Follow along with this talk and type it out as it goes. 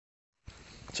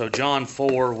So John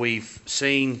 4, we've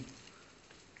seen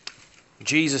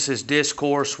Jesus'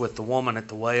 discourse with the woman at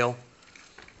the well,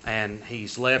 and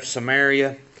he's left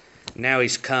Samaria. Now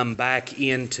he's come back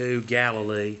into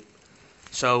Galilee.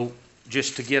 So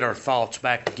just to get our thoughts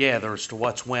back together as to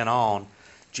what's went on,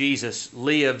 Jesus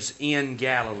lives in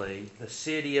Galilee, the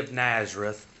city of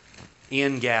Nazareth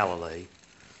in Galilee.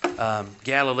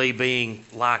 Galilee being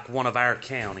like one of our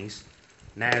counties,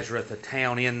 Nazareth, a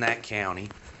town in that county.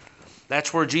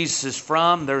 That's where Jesus is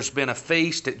from. There's been a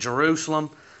feast at Jerusalem,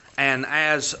 and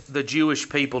as the Jewish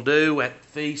people do at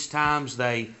feast times,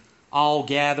 they all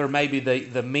gather, maybe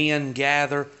the men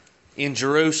gather in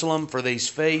Jerusalem for these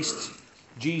feasts.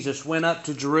 Jesus went up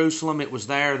to Jerusalem. It was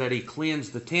there that he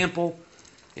cleansed the temple.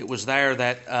 It was there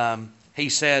that he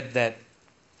said that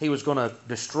he was going to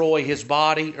destroy his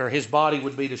body, or his body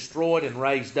would be destroyed and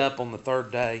raised up on the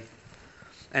third day.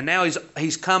 And now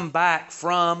he's come back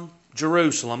from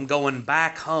Jerusalem, going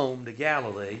back home to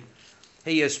Galilee.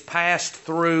 He has passed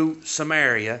through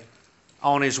Samaria.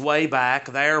 On his way back,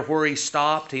 there where he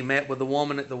stopped, he met with the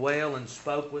woman at the well and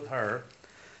spoke with her.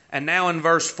 And now in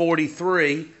verse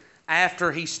 43,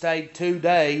 after he stayed 2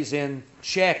 days in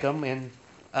Shechem, in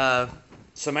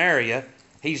Samaria,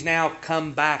 he's now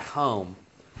come back home.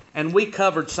 And we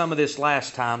covered some of this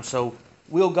last time, so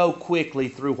we'll go quickly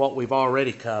through what we've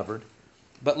already covered.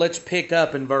 But let's pick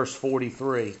up in verse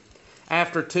 43.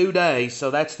 After 2 days,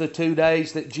 so that's the 2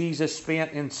 days that Jesus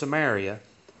spent in Samaria,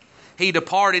 he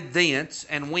departed thence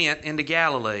and went into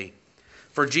Galilee.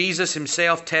 For Jesus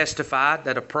himself testified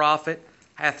that a prophet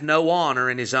hath no honor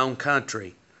in his own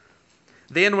country.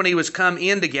 Then when he was come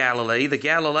into Galilee, the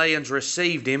Galileans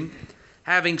received him,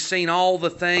 having seen all the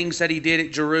things that he did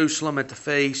at Jerusalem at the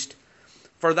feast,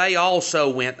 for they also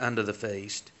went unto the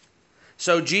feast.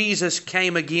 So Jesus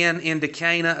came again into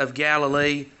Cana of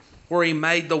Galilee, where he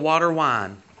made the water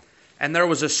wine. And there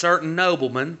was a certain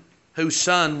nobleman whose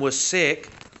son was sick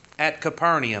at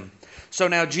Capernaum. So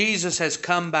now Jesus has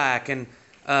come back, and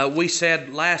we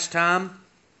said last time,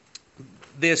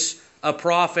 a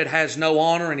prophet has no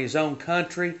honor in his own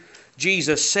country.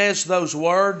 Jesus says those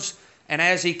words, and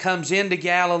as he comes into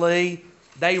Galilee,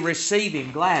 they receive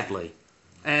him gladly.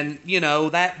 And,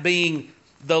 that being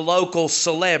the local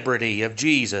celebrity of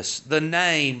Jesus, the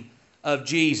name of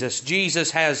Jesus.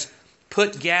 Jesus has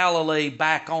put Galilee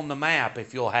back on the map,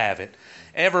 if you'll have it.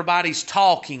 Everybody's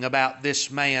talking about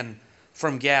this man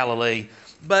from Galilee.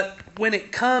 But when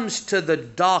it comes to the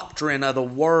doctrine of the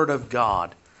Word of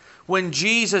God, when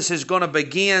Jesus is going to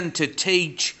begin to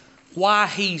teach why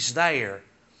he's there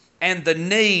and the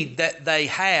need that they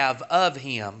have of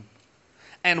him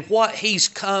and what he's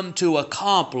come to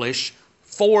accomplish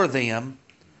for them,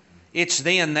 it's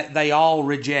then that they all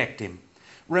reject him.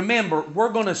 Remember, we're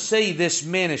going to see this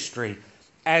ministry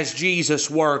as Jesus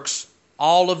works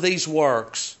all of these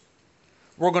works.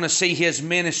 We're going to see his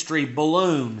ministry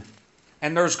balloon,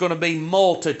 and there's going to be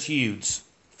multitudes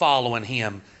following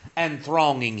him and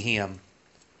thronging him.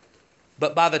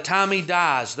 But by the time he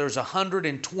dies, there's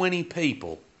 120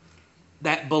 people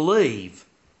that believe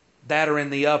that are in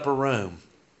the upper room.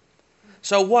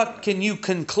 So what can you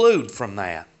conclude from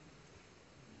that?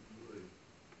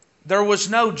 There was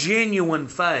no genuine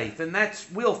faith, and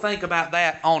we'll think about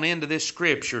that on into this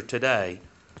scripture today.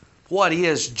 What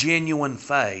is genuine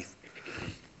faith?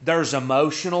 There's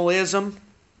emotionalism.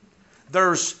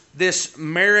 There's this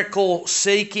miracle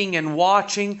seeking and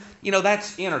watching.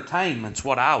 That's entertainment's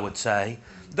what I would say.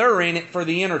 They're in it for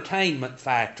the entertainment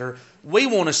factor. We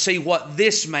want to see what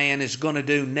this man is going to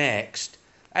do next.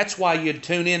 That's why you'd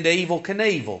tune into Evel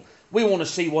Knievel. We want to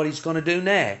see what he's going to do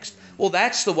next. Well,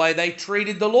 that's the way they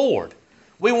treated the Lord.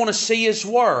 We want to see his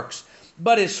works.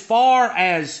 But as far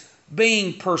as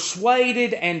being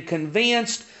persuaded and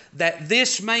convinced that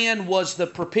this man was the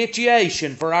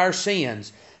propitiation for our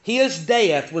sins, his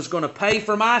death was going to pay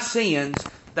for my sins,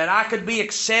 that I could be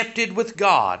accepted with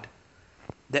God,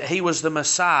 that he was the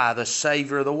Messiah, the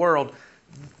Savior of the world,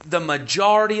 the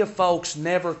majority of folks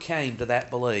never came to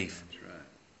that belief. That's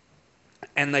right.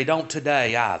 And they don't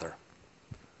today either.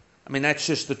 That's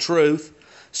just the truth.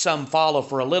 Some follow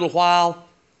for a little while.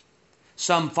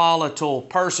 Some follow till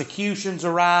persecutions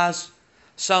arise.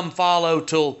 Some follow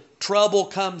till trouble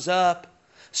comes up.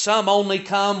 Some only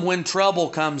come when trouble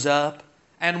comes up.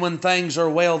 And when things are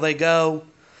well, they go.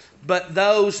 But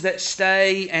those that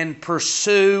stay and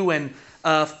pursue and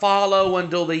follow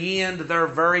until the end, they're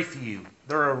very few.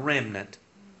 They're a remnant.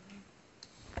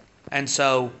 And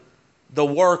so the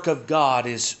work of God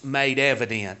is made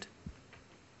evident.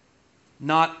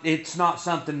 It's not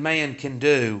something man can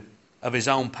do of his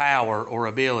own power or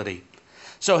ability.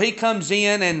 So he comes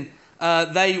in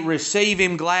and they receive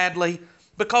him gladly.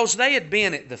 because they had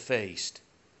been at the feast.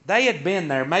 They had been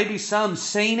there. Maybe some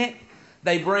seen it.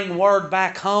 They bring word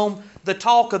back home. The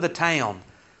talk of the town.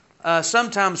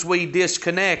 Sometimes we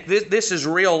disconnect. This is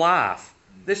real life.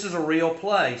 This is a real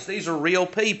place. These are real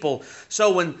people.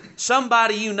 So when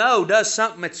somebody you know does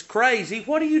something that's crazy,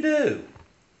 what do?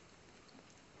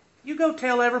 You go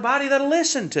tell everybody that'll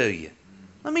listen to you.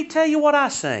 Let me tell you what I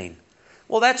seen.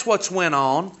 Well, that's what's went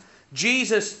on.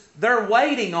 Jesus, they're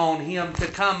waiting on Him to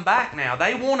come back now.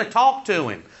 They want to talk to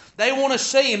Him. They want to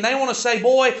see Him. They want to say,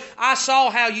 boy, I saw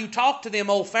how you talked to them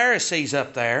old Pharisees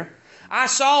up there. I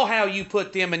saw how you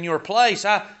put them in your place.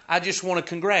 I just want to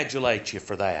congratulate you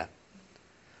for that.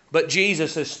 But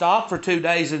Jesus has stopped for 2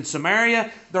 days in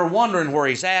Samaria. They're wondering where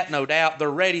He's at, no doubt. They're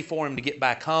ready for Him to get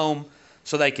back home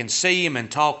so they can see Him and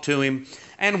talk to Him.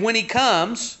 And when He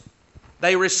comes,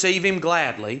 they receive Him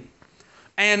gladly.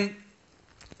 And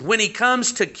when He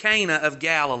comes to Cana of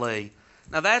Galilee,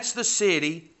 now that's the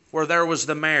city where there was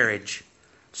the marriage.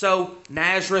 So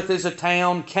Nazareth is a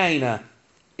town, Cana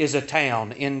is a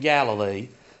town in Galilee.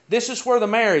 This is where the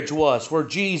marriage was, where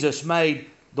Jesus made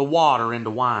the water into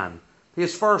wine.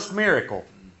 His first miracle.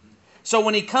 So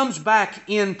when He comes back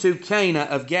into Cana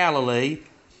of Galilee,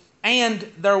 and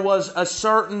there was a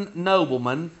certain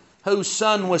nobleman whose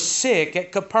son was sick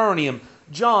at Capernaum.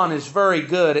 John is very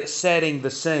good at setting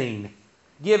the scene,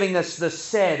 giving us the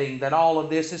setting that all of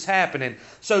this is happening.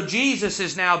 So Jesus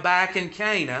is now back in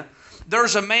Cana.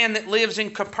 There's a man that lives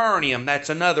in Capernaum, that's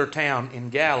another town in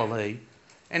Galilee,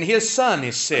 and his son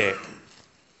is sick.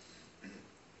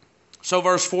 So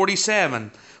verse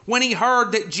 47, when he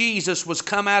heard that Jesus was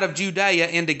come out of Judea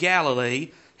into Galilee,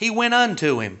 he went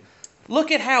unto Him.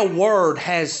 Look at how word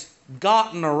has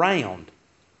gotten around.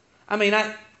 I mean,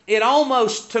 it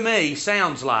almost to me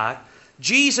sounds like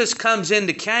Jesus comes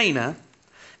into Cana,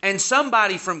 and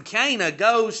somebody from Cana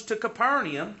goes to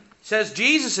Capernaum, says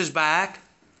Jesus is back.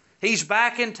 He's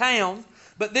back in town.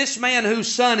 But this man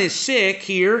whose son is sick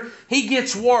here, he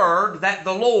gets word that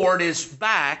the Lord is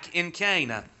back in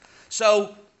Cana.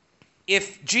 So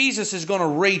if Jesus is going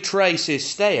to retrace His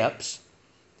steps,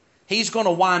 He's going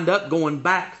to wind up going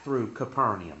back through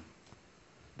Capernaum.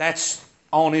 That's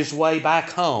on His way back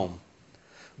home.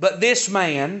 But this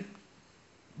man,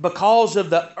 because of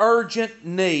the urgent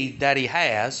need that he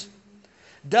has,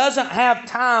 doesn't have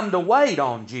time to wait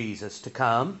on Jesus to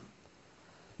come,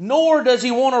 nor does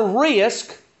he want to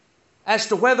risk as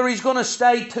to whether he's going to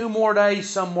stay 2 more days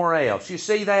somewhere else. You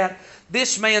see that?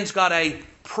 This man's got a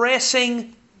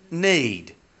pressing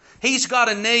need. He's got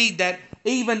a need that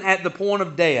even at the point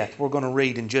of death, we're going to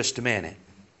read in just a minute.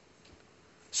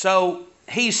 So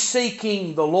he's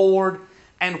seeking the Lord,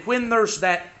 and when there's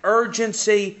that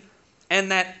urgency and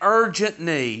that urgent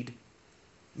need,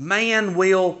 man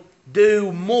will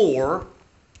do more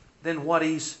than what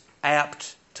he's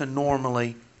apt to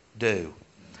normally do.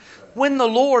 When the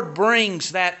Lord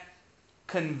brings that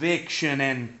conviction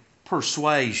and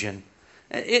persuasion,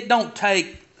 it don't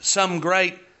take some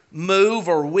great move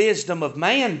or wisdom of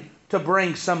man to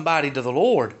bring somebody to the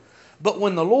Lord. But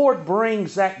when the Lord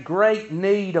brings that great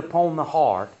need upon the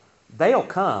heart, they'll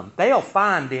come. They'll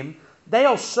find Him.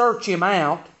 They'll search Him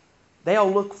out.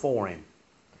 They'll look for Him.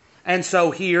 And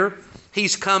so here,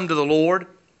 he's come to the Lord.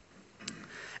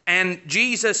 And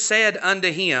Jesus said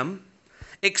unto him,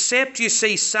 except you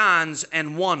see signs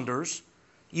and wonders,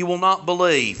 you will not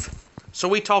believe. So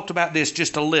we talked about this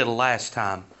just a little last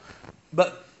time.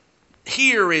 But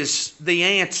here is the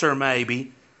answer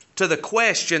maybe to the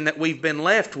question that we've been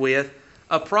left with.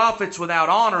 A prophet's without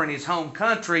honor in his home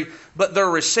country, but they're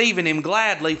receiving him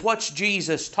gladly. What's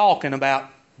Jesus talking about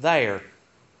there?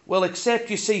 Well, except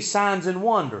you see signs and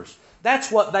wonders.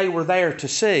 That's what they were there to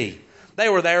see. They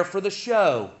were there for the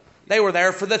show. They were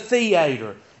there for the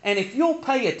theater. And if you'll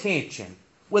pay attention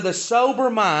with a sober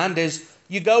mind as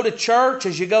you go to church,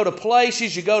 as you go to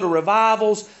places, you go to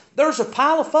revivals, there's a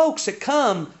pile of folks that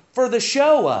come for the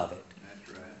show of it.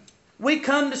 That's right. We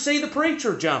come to see the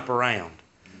preacher jump around.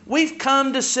 We've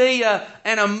come to see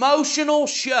an emotional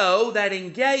show that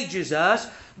engages us.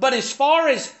 But as far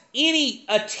as any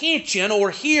attention or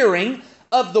hearing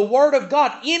of the Word of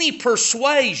God, any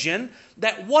persuasion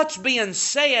that what's being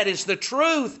said is the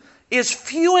truth, is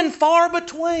few and far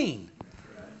between.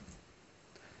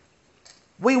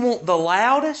 We want the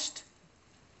loudest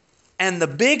and the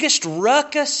biggest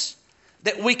ruckus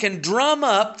that we can drum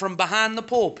up from behind the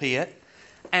pulpit,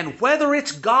 and whether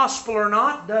it's gospel or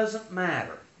not doesn't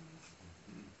matter.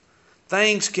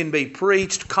 Things can be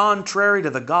preached contrary to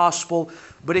the gospel,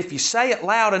 but if you say it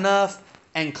loud enough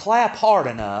and clap hard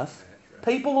enough,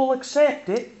 people will accept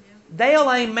it.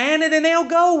 They'll amen it and they'll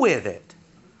go with it.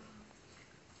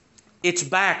 It's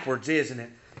backwards, isn't it?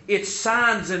 It's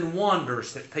signs and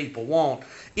wonders that people want.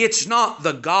 It's not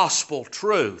the gospel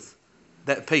truth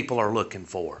that people are looking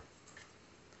for.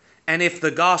 And if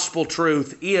the gospel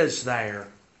truth is there,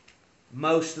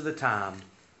 most of the time,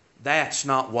 that's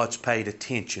not what's paid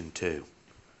attention to.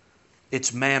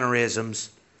 It's mannerisms,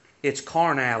 it's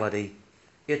carnality,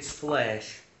 it's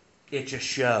flesh, it's a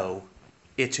show,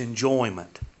 it's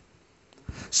enjoyment.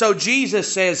 So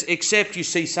Jesus says, except you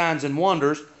see signs and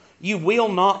wonders, you will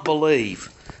not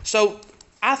believe. So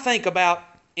I think about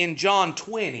in John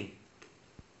 20,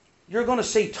 you're going to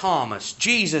see Thomas.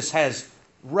 Jesus has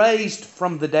raised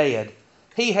from the dead.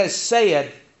 He has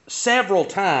said several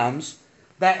times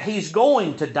that he's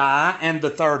going to die and the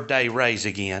third day rise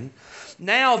again.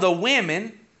 Now the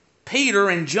women, Peter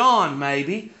and John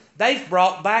maybe, they've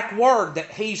brought back word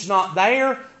that he's not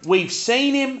there. We've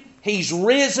seen him. He's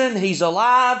risen. He's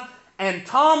alive. And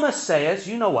Thomas says,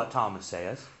 you know what Thomas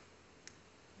says?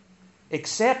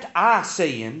 Except I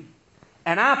see him,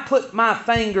 and I put my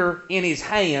finger in his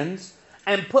hands,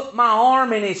 and put my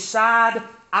arm in his side,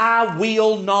 I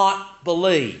will not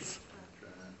believe.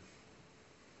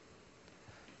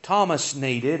 Thomas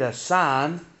needed a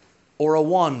sign or a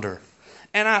wonder.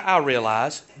 And I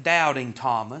realize, doubting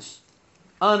Thomas,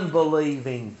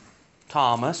 unbelieving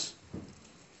Thomas,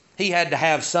 he had to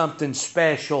have something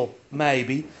special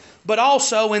maybe. But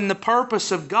also in the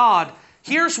purpose of God,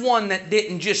 here's one that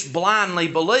didn't just blindly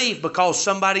believe because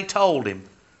somebody told him.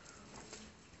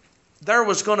 There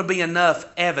was going to be enough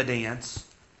evidence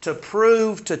to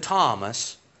prove to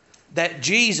Thomas that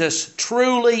Jesus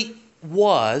truly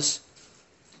was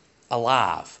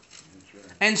alive.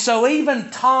 And so even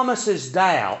Thomas's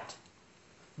doubt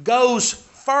goes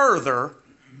further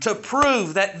to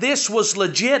prove that this was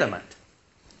legitimate.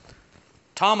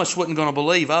 Thomas wasn't going to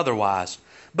believe otherwise.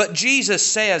 But Jesus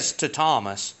says to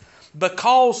Thomas,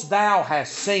 because thou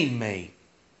hast seen me,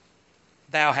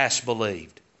 thou hast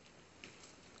believed.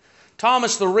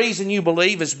 Thomas, the reason you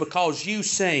believe is because you've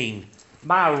seen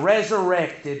my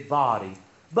resurrected body.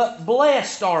 But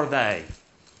blessed are they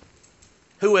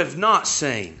who have not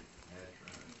seen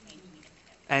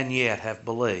and yet have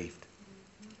believed.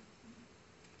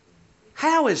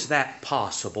 How is that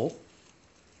possible?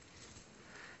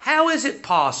 How is it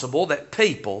possible that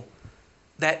people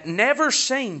that never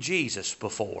seen Jesus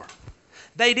before,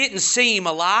 they didn't see him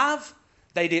alive,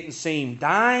 they didn't see him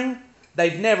dying,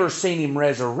 they've never seen him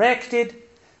resurrected,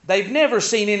 they've never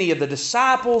seen any of the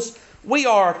disciples, we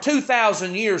are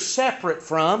 2,000 years separate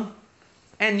from,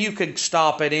 and you could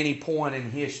stop at any point in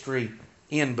history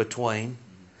in between.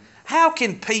 How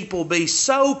can people be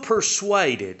so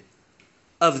persuaded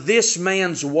of this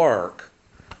man's work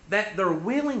that they're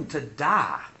willing to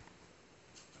die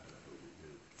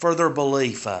for their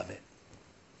belief of it?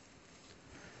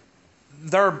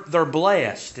 They're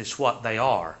blessed is what they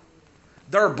are.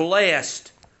 They're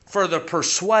blessed for the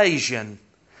persuasion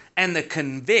and the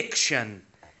conviction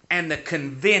and the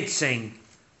convincing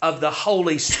of the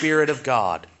Holy Spirit of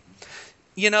God.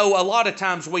 You know, a lot of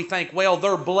times we think, well,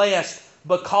 they're blessed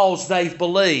because they've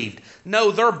believed. No,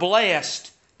 they're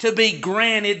blessed to be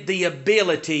granted the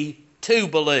ability to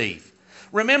believe.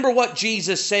 Remember what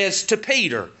Jesus says to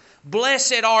Peter.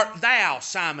 Blessed art thou,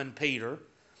 Simon Peter.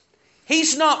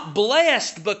 He's not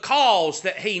blessed because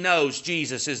that he knows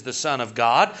Jesus is the Son of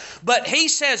God, but he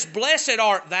says, blessed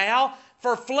art thou,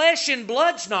 for flesh and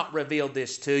blood's not revealed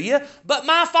this to you, but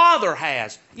my Father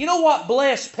has. You know what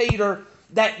blessed Peter?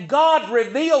 That God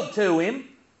revealed to him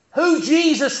who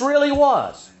Jesus really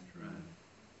was.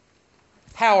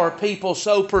 How are people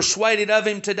so persuaded of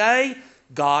him today?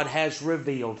 God has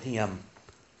revealed him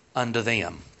unto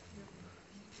them.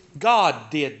 God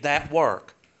did that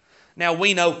work. Now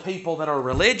we know people that are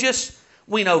religious.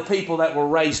 We know people that were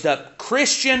raised up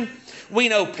Christian. We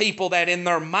know people that in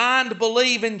their mind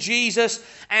believe in Jesus,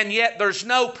 and yet there's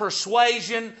no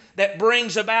persuasion that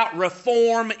brings about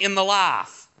reform in the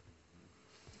life.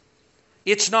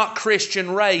 It's not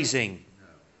Christian raising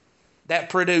that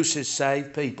produces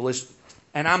saved people.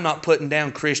 And I'm not putting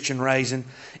down Christian raising.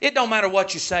 It don't matter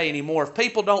what you say anymore. If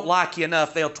people don't like you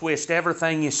enough, they'll twist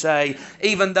everything you say,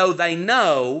 even though they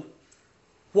know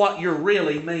what you're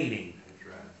really meaning.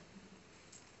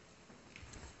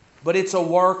 But it's a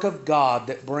work of God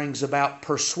that brings about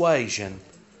persuasion,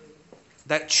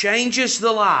 that changes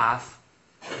the life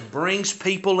and brings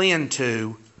people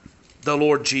into the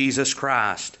Lord Jesus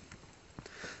Christ.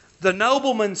 The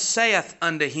nobleman saith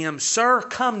unto him, Sir,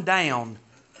 come down,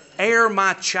 ere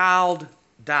my child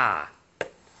die.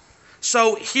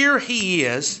 So here he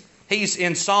is. He's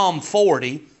in Psalm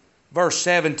 40, verse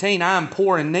 17. I am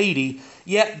poor and needy,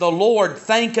 yet the Lord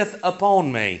thinketh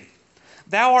upon me.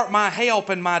 Thou art my help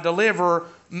and my deliverer.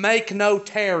 Make no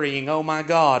tarrying, O my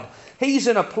God. He's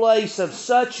in a place of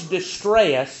such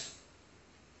distress.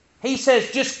 He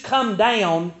says, just come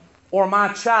down or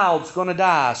my child's going to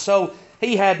die. So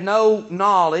he had no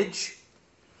knowledge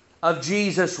of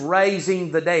Jesus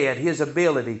raising the dead, his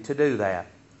ability to do that.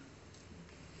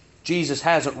 Jesus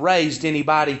hasn't raised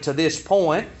anybody to this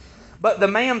point. But the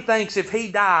man thinks if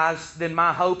he dies, then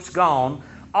my hope's gone.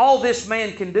 All this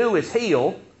man can do is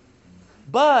heal.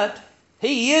 But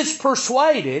he is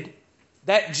persuaded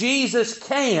that Jesus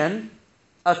can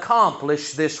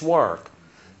accomplish this work.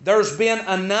 There's been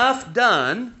enough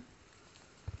done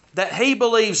that he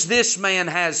believes this man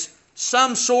has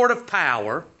some sort of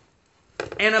power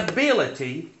and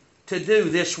ability to do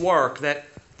this work that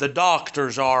the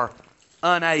doctors are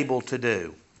unable to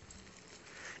do.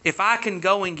 If I can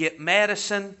go and get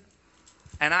medicine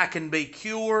and I can be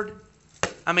cured,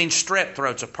 strep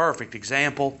throat's a perfect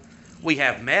example. We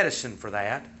have medicine for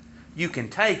that. You can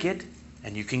take it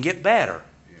and you can get better.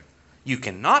 You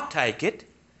cannot take it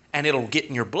and it'll get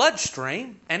in your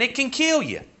bloodstream and it can kill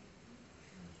you.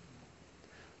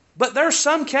 But there's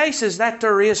some cases that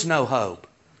there is no hope.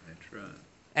 That's right.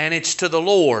 And it's to the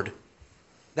Lord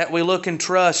that we look and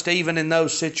trust even in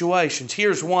those situations.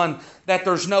 Here's one that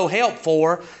there's no help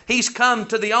for. He's come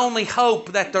to the only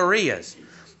hope that there is.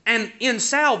 And in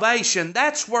salvation,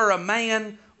 that's where a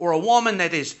man or a woman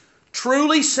that is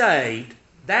truly saved,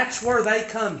 that's where they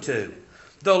come to.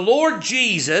 The Lord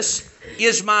Jesus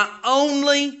is my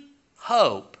only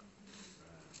hope.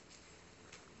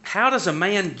 How does a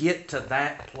man get to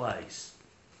that place?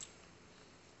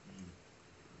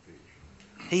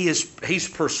 He's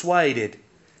persuaded.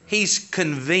 He's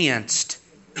convinced.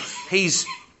 He's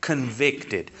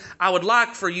convicted. I would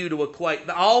like for you to equate,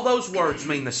 all those words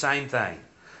mean the same thing.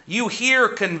 You hear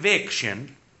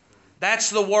conviction. That's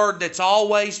the word that's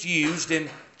always used in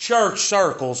church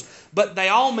circles, but they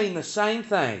all mean the same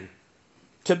thing.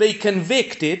 To be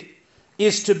convicted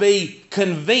is to be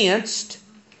convinced,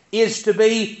 is to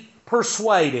be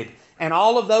persuaded. And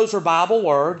all of those are Bible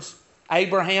words.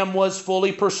 Abraham was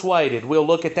fully persuaded. We'll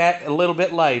look at that a little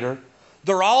bit later.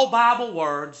 They're all Bible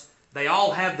words. They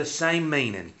all have the same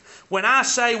meaning. When I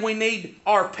say we need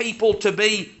our people to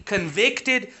be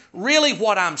convicted, really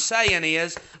what I'm saying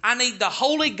is I need the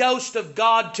Holy Ghost of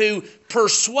God to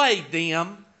persuade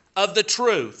them of the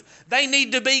truth. They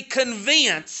need to be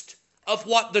convinced of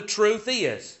what the truth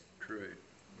is. True.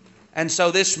 And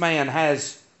so this man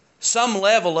has some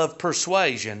level of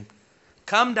persuasion.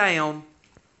 Come down,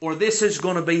 or this is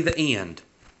going to be the end.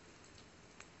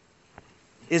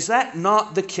 Is that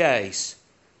not the case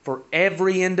for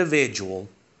every individual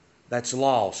that's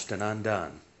lost and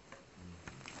undone?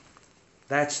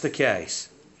 That's the case.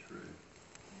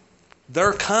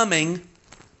 They're coming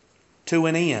to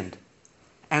an end.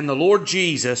 And the Lord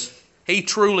Jesus, He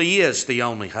truly is the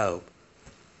only hope.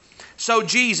 So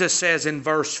Jesus says in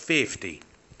verse 50,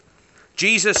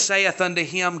 Jesus saith unto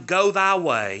him, Go thy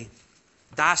way,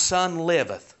 thy son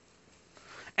liveth.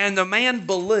 And the man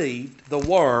believed the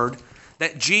word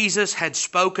that Jesus had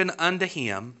spoken unto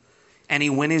him, and he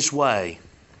went his way.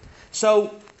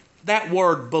 So that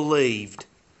word believed,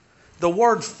 the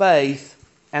word faith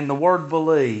and the word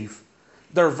believe,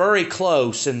 they're very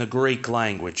close in the Greek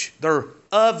language. They're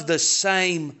of the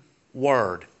same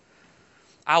word.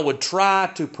 I would try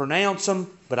to pronounce them,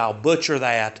 but I'll butcher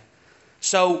that.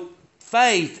 So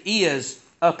faith is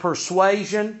a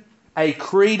persuasion, a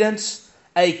credence,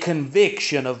 a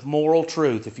conviction of moral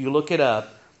truth. If you look it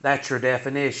up, that's your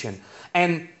definition.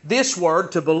 And this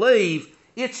word, to believe,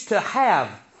 it's to have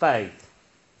faith,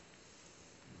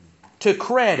 to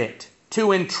credit,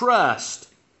 to entrust.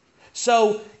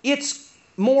 So it's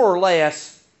more or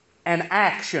less an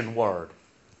action word.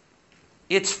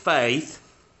 It's faith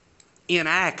in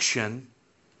action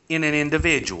in an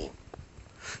individual.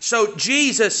 So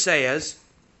Jesus says,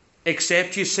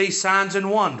 except you see signs and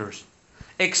wonders,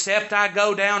 except I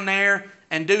go down there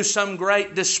and do some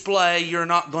great display, you're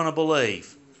not going to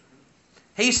believe.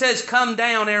 He says, come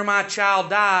down ere my child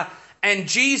die. And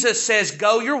Jesus says,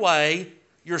 go your way,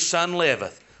 your son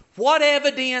liveth. What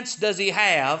evidence does he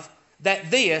have that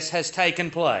this has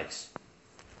taken place?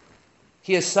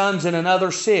 His son's in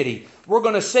another city. We're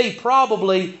going to see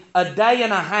probably a day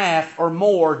and a half or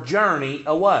more journey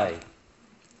away.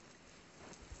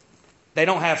 They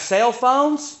don't have cell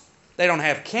phones. They don't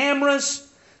have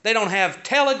cameras. They don't have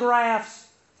telegraphs.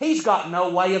 He's got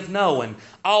no way of knowing.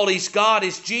 All he's got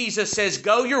is Jesus says,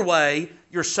 go your way,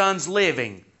 your son's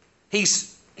living.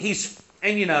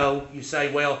 And you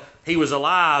say, well, he was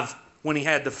alive when he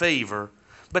had the fever.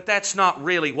 But that's not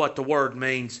really what the word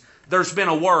means. there's been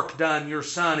a work done. Your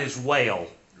son is well.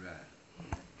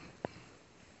 Right.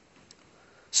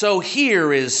 So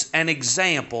here is an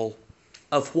example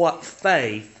of what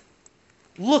faith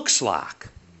looks like.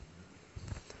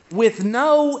 With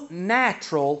no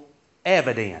natural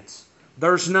evidence.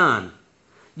 There's none.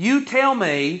 You tell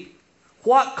me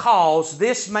what cause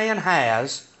this man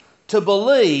has to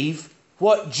believe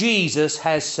what Jesus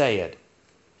has said.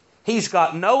 He's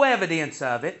got no evidence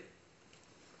of it.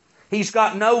 He's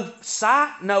got no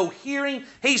sight, no hearing.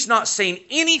 He's not seen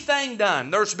anything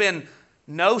done. There's been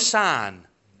no sign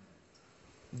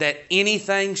that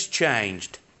anything's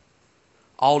changed.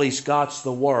 All he's got's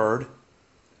the word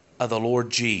of the Lord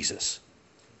Jesus.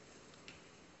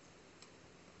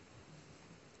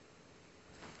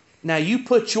 Now you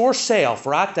put yourself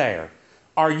right there.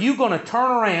 Are you going to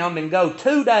turn around and go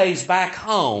 2 days back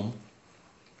home?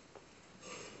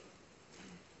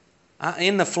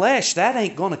 In the flesh, that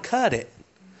ain't going to cut it.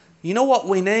 You know what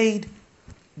we need?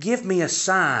 Give me a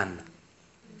sign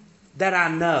that I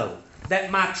know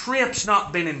that my trip's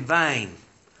not been in vain.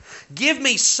 Give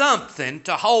me something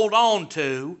to hold on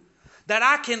to that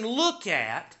I can look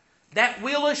at that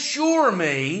will assure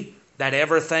me that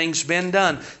everything's been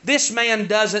done. This man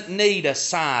doesn't need a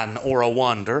sign or a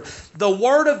wonder. The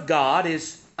Word of God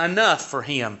is enough for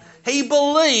him. He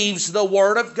believes the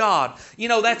Word of God. You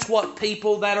know, that's what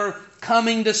people that are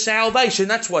coming to salvation,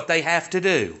 that's what they have to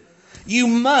do. You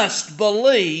must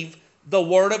believe the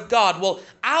Word of God. Well,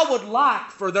 I would like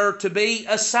for there to be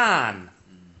a sign.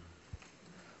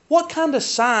 What kind of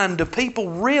sign do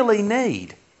people really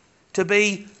need to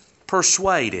be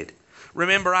persuaded?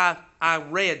 Remember, I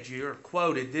read you or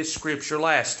quoted this scripture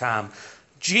last time.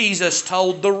 Jesus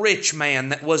told the rich man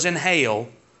that was in hell,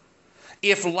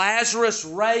 if Lazarus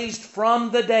raised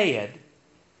from the dead,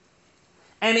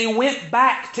 and he went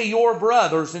back to your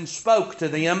brothers and spoke to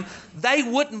them, they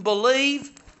wouldn't believe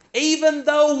even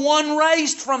though one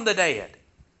raised from the dead.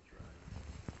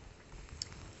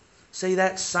 See,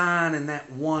 that sign and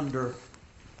that wonder,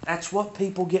 that's what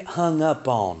people get hung up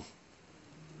on.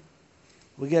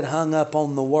 We get hung up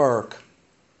on the work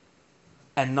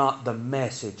and not the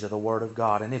message of the Word of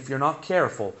God. And if you're not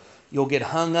careful, you'll get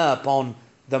hung up on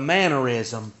the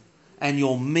mannerism and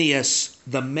you'll miss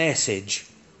the message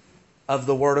of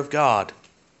the Word of God.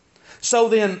 So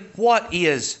then, what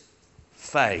is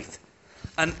faith?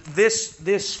 And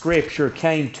this scripture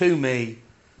came to me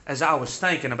as I was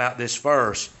thinking about this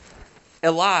verse.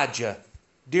 Elijah,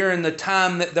 during the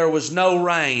time that there was no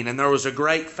rain and there was a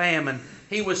great famine,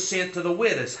 he was sent to the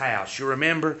widow's house, you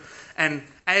remember? And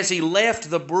as he left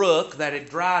the brook that had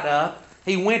dried up,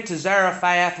 he went to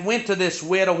Zarephath, went to this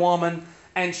widow woman,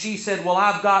 and she said, well,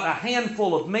 I've got a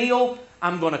handful of meal.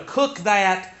 I'm going to cook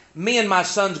that. Me and my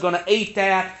son's going to eat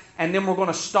that, and then we're going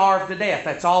to starve to death.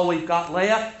 That's all we've got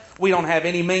left. We don't have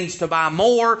any means to buy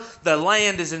more. The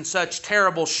land is in such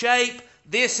terrible shape.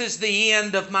 This is the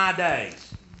end of my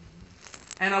days.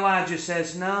 And Elijah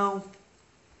says, no,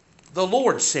 the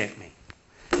Lord sent me.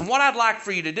 And what I'd like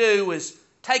for you to do is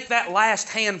take that last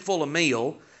handful of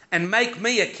meal and make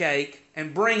me a cake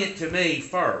and bring it to me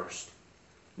first.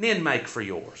 And then make for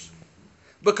yours.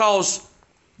 Because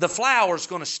the flour's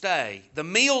going to stay. The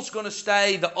meal's going to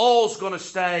stay. The oil's going to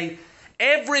stay.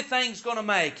 Everything's going to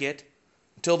make it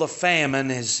until the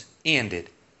famine is ended.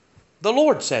 The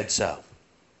Lord said so.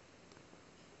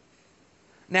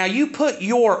 Now you put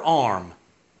your arm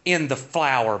in the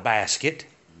flour basket,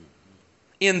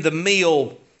 in the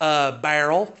meal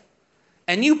barrel,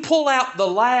 and you pull out the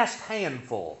last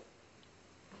handful.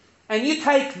 And you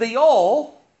take the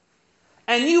oil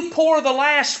and you pour the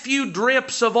last few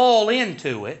drips of oil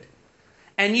into it,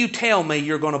 and you tell me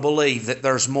you're going to believe that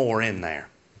there's more in there.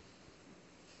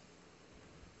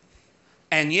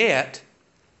 And yet,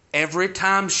 every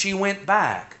time she went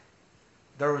back,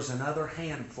 there was another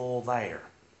handful there.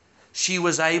 She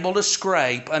was able to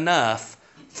scrape enough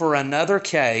for another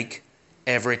cake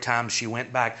every time she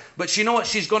went back. But you know what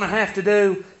she's going to have to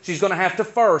do? She's going to have to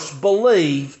first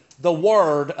believe the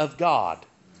Word of God.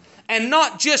 And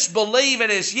not just believe it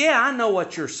as, yeah, I know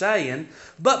what you're saying,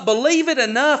 but believe it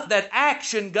enough that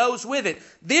action goes with it.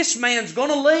 This man's going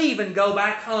to leave and go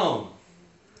back home.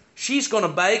 She's going to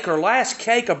bake her last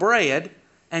cake of bread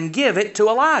and give it to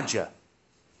Elijah.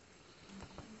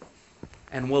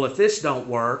 And well, if this don't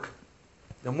work,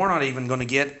 then we're not even going to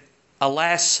get a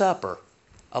last supper,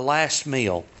 a last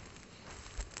meal.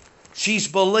 She's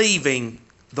believing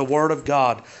the Word of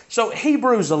God. So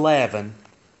Hebrews 11,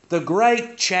 the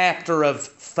great chapter of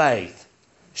faith,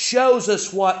 shows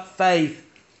us what faith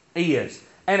is.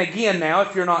 And again now,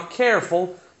 if you're not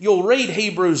careful, you'll read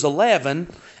Hebrews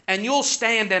 11 and you'll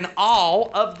stand in awe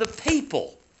of the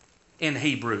people in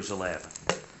Hebrews 11.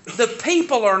 The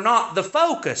people are not the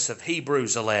focus of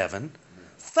Hebrews 11.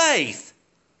 Faith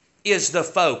is the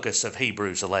focus of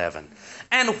Hebrews 11.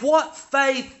 And what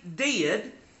faith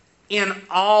did in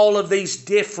all of these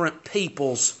different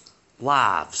people's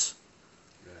lives.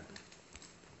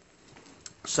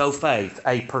 So faith,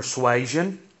 a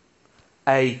persuasion,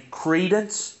 a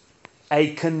credence,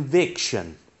 a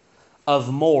conviction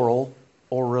of moral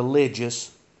or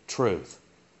religious truth.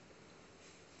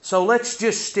 So let's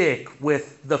just stick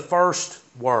with the first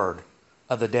word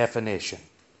of the definition,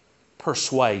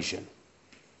 persuasion.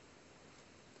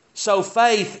 So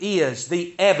faith is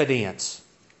the evidence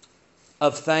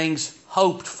of things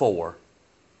hoped for.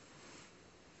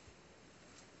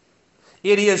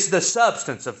 It is the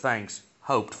substance of things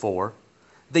hoped for,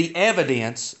 the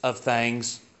evidence of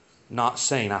things not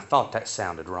seen. I thought that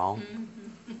sounded wrong.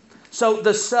 So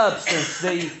the substance,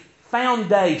 the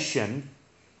foundation,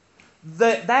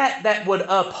 that would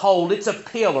uphold, it's a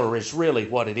pillar is really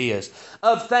what it is,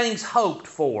 of things hoped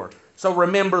for. So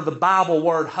remember the Bible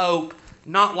word hope,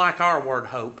 not like our word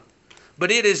hope,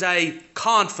 but it is a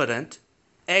confident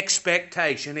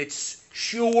expectation. It's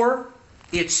sure,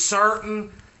 it's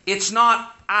certain, it's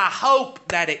not I hope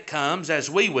that it comes, as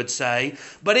we would say,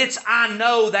 but it's I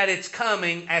know that it's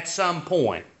coming at some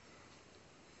point.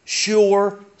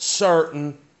 Sure,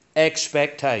 certain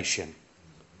expectation.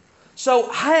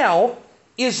 So how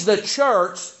is the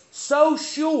church so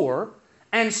sure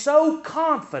and so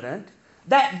confident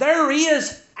that there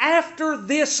is, after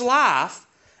this life,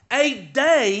 a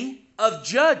day of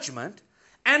judgment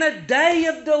and a day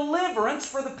of deliverance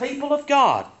for the people of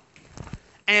God?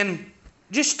 And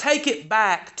just take it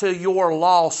back to your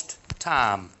lost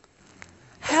time.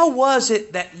 How was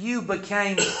it that you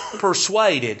became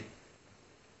persuaded?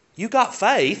 You got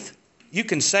faith. You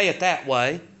can say it that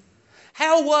way.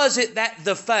 How was it that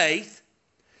the faith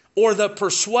or the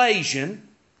persuasion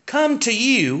come to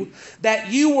you that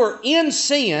you were in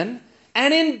sin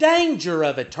and in danger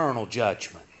of eternal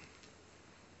judgment?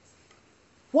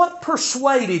 What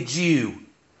persuaded you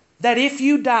that if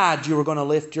you died you were going to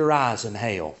lift your eyes in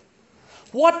hell?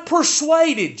 What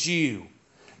persuaded you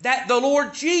that the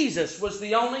Lord Jesus was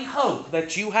the only hope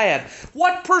that you had?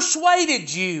 What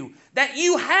persuaded you that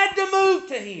you had to move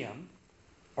to Him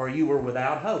or you were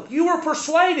without hope? You were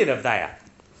persuaded of that.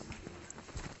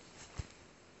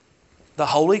 The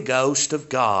Holy Ghost of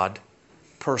God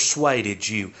persuaded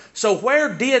you. So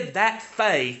where did that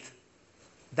faith,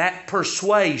 that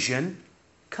persuasion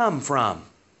come from?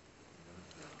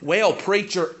 Well,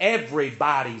 preacher,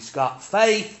 everybody's got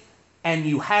faith, and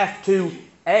you have to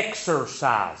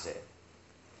exercise it.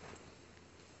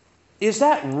 Is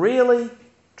that really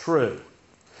true?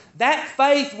 That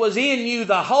faith was in you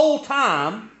the whole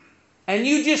time, and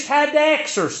you just had to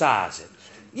exercise it.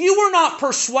 You were not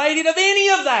persuaded of any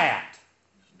of that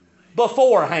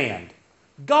beforehand.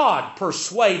 God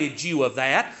persuaded you of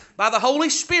that by the Holy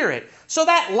Spirit. So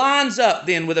that lines up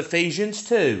then with Ephesians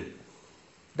 2.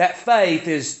 That faith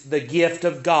is the gift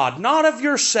of God, not of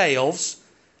yourselves.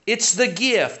 It's the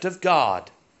gift of God.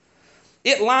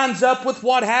 It lines up with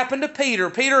what happened to Peter.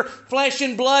 Peter, flesh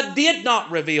and blood did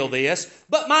not reveal this,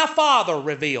 but my Father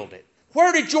revealed it.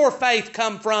 Where did your faith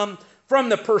come from? From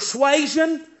the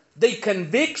persuasion, the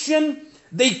conviction,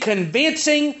 the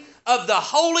convincing of the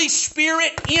Holy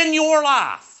Spirit in your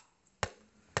life.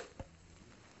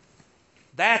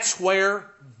 That's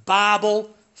where Bible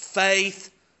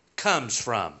faith comes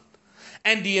from.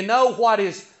 And do you know what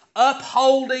is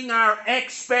upholding our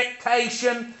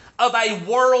expectation of a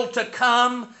world to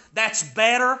come that's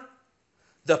better?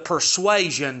 The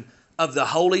persuasion of the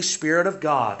Holy Spirit of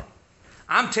God.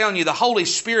 I'm telling you, the Holy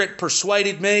Spirit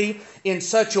persuaded me in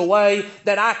such a way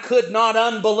that I could not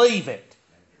unbelieve it.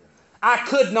 I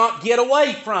could not get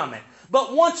away from it.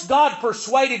 But once God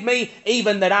persuaded me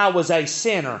even that I was a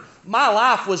sinner, my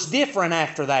life was different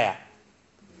after that.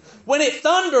 When it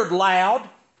thundered loud,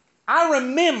 I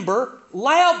remember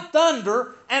loud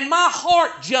thunder and my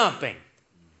heart jumping.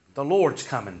 The Lord's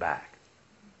coming back.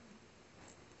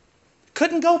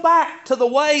 Couldn't go back to the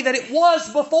way that it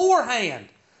was beforehand.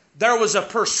 There was a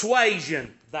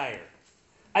persuasion there.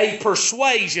 A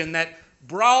persuasion that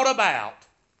brought about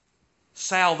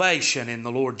salvation in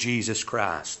the Lord Jesus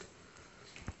Christ.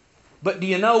 But do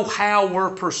you know how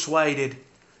we're persuaded?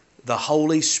 The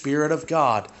Holy Spirit of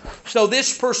God. So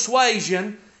this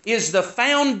persuasion is the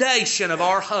foundation of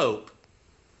our hope.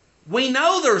 We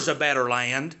know there's a better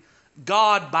land.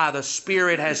 God, by the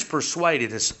Spirit, has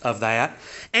persuaded us of that,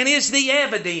 and is the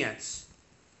evidence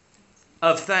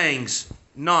of things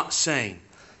not seen.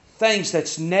 Things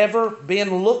that's never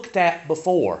been looked at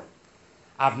before.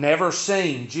 I've never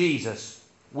seen Jesus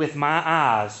with my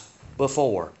eyes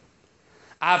before.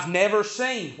 I've never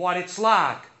seen what it's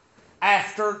like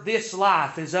after this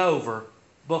life is over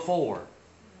before.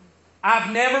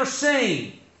 I've never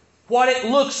seen what it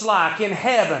looks like in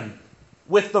heaven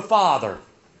with the Father.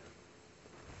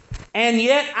 And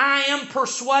yet I am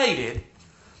persuaded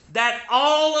that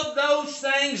all of those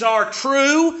things are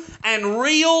true and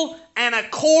real and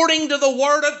according to the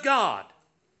Word of God.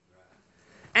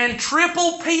 And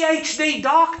triple PhD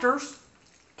doctors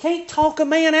can't talk a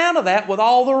man out of that with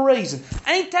all the reason.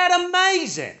 Ain't that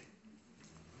amazing?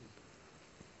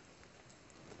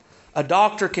 A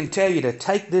doctor can tell you to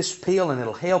take this pill and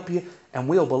it'll help you, and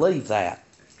we'll believe that.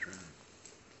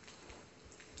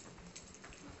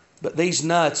 But these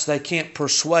nuts, they can't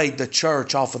persuade the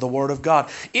church off of the Word of God.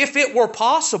 If it were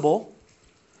possible,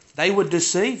 they would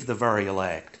deceive the very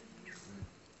elect.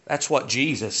 That's what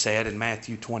Jesus said in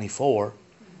Matthew 24.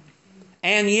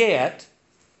 And yet,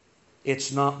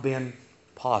 it's not been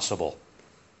possible.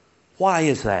 Why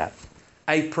is that?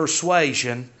 A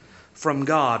persuasion from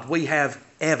God. We have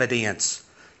evidence.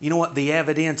 You know what the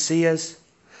evidence is?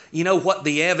 You know what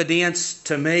the evidence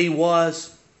to me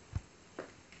was?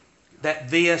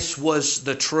 That this was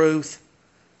the truth.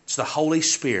 It's the Holy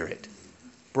Spirit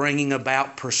bringing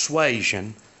about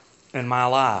persuasion in my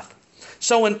life.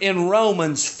 So in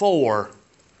Romans 4,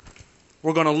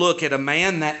 we're going to look at a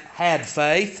man that had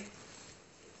faith.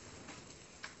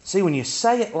 See, when you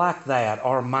say it like that,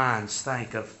 our minds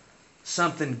think of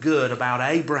something good about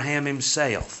Abraham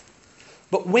himself.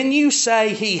 But when you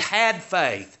say he had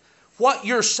faith, what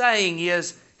you're saying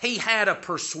is he had a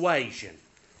persuasion.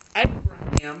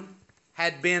 Abraham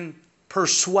had been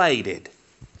persuaded,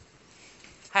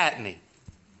 hadn't he?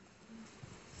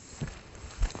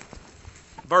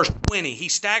 Verse 20, he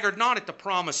staggered not at the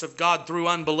promise of God through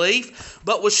unbelief,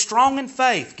 but was strong in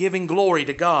faith, giving glory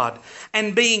to God,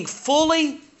 and being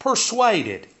fully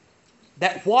persuaded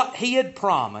that what he had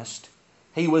promised,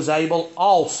 he was able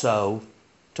also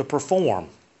to perform.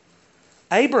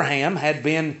 Abraham had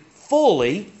been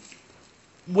fully,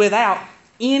 without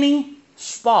any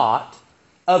spot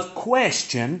of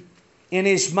question in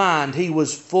his mind, he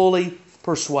was fully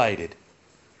persuaded.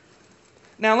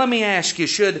 Now let me ask you,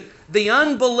 should the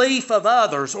unbelief of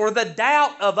others or the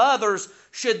doubt of others,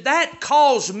 should that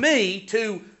cause me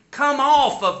to come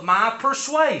off of my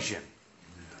persuasion?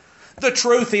 The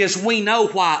truth is, we know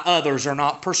why others are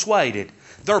not persuaded.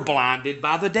 They're blinded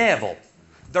by the devil.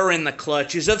 They're in the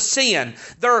clutches of sin.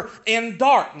 They're in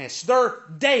darkness. They're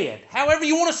dead. However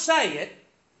you want to say it,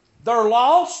 they're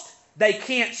lost. They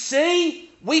can't see.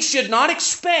 We should not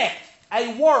expect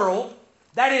a world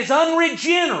that is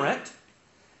unregenerate.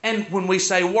 And when we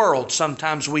say world,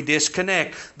 sometimes we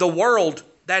disconnect. The world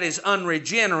that is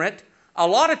unregenerate a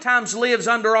lot of times lives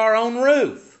under our own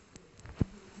roof.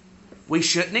 We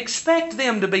shouldn't expect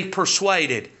them to be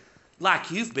persuaded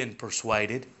like you've been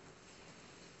persuaded.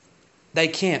 They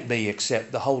can't be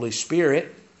except the Holy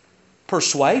Spirit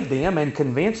persuade them and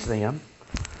convince them.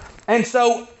 And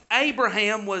so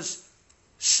Abraham was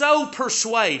so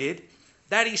persuaded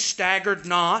that he staggered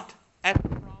not at the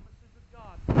promises of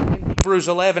God. In Hebrews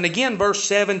 11, again, verse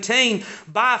 17,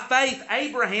 by faith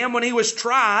Abraham, when he was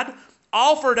tried,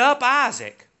 offered up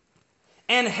Isaac.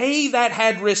 And he that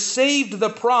had received the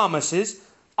promises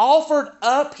offered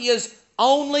up his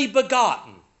only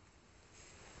begotten.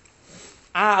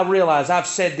 I realize I've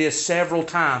said this several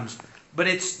times, but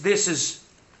this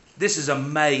is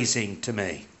amazing to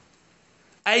me.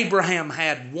 Abraham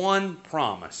had one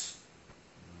promise.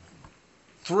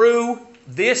 Through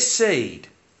this seed,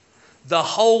 the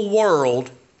whole world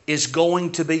is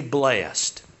going to be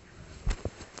blessed.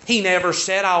 He never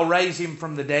said, I'll raise him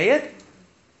from the dead.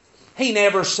 He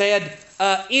never said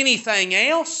anything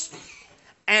else.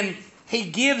 And he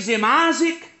gives him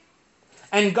Isaac.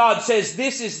 And God says,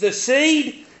 this is the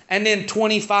seed. And then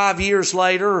 25 years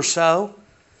later or so,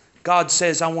 God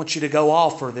says, I want you to go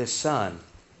offer this son.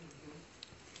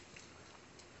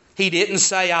 He didn't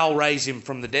say, I'll raise him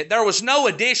from the dead. There was no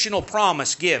additional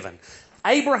promise given.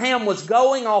 Abraham was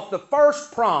going off the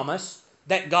first promise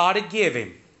that God had given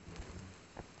him.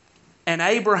 And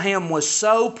Abraham was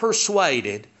so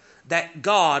persuaded that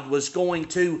God was going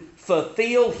to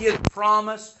fulfill his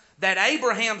promise that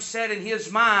Abraham said in his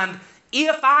mind,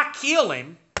 if I kill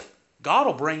him, God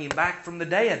will bring him back from the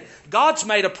dead. God's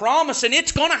made a promise and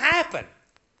it's going to happen.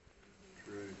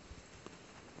 True.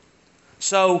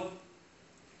 So,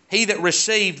 he that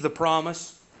received the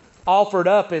promise offered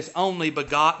up his only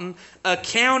begotten,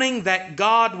 accounting that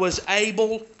God was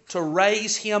able to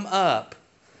raise him up,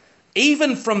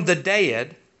 even from the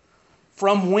dead,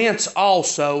 from whence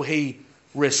also he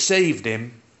received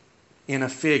him in a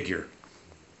figure.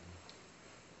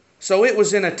 So it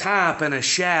was in a type and a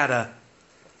shadow.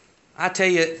 I tell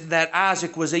you, that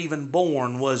Isaac was even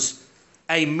born was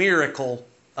a miracle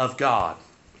of God.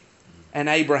 And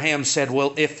Abraham said,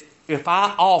 well, if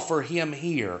I offer him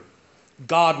here,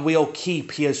 God will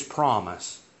keep his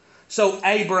promise. So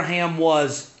Abraham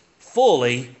was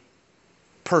fully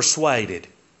persuaded.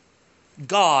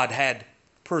 God had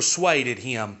persuaded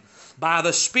him by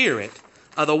the Spirit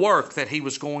of the work that he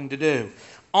was going to do.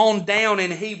 On down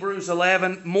in Hebrews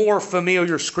 11, more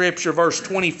familiar scripture, verse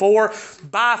 24.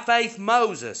 By faith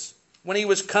Moses, when he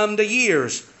was come to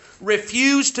years,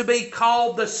 refused to be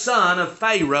called the son of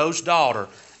Pharaoh's daughter.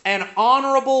 An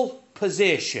honorable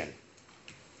position.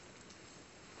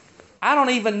 I don't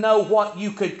even know what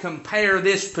you could compare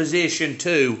this position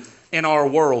to in our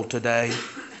world today.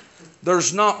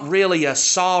 There's not really a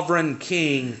sovereign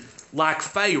king like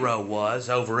Pharaoh was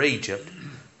over Egypt,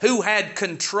 who had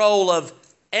control of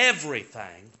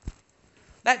everything.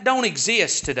 That don't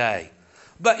exist today.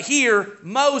 But here,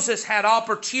 Moses had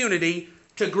opportunity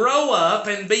to grow up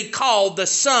and be called the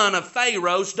son of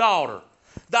Pharaoh's daughter.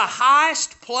 The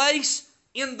highest place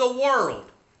in the world,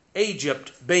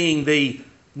 Egypt being the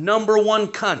number one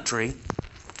country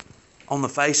on the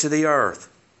face of the earth.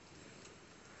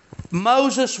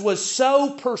 Moses was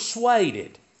so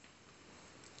persuaded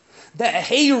that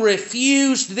he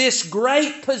refused this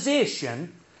great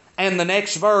position, and the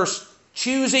next verse,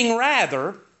 choosing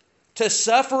rather to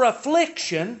suffer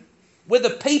affliction with the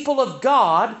people of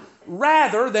God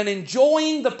rather than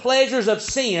enjoying the pleasures of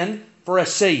sin for a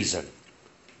season.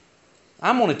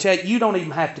 I'm going to tell you, you don't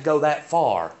even have to go that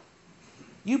far.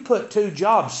 You put two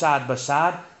jobs side by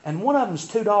side, and one of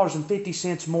them's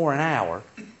 $2.50 more an hour.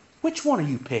 Which one are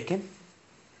you picking?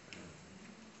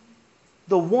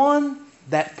 The one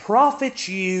that profits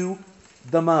you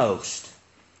the most.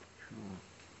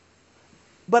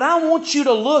 But I want you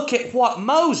to look at what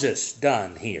Moses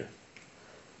done here.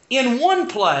 In one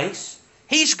place,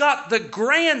 he's got the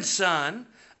grandson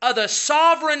of the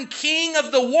sovereign king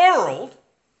of the world,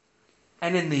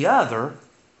 and in the other,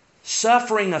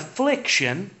 suffering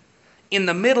affliction in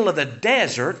the middle of the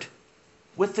desert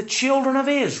with the children of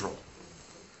Israel.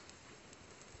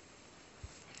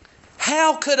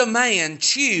 How could a man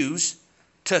choose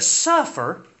to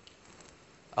suffer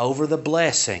over the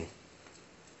blessing?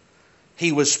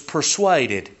 He was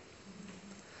persuaded.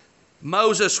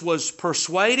 Moses was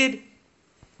persuaded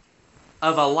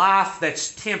of a life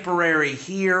that's temporary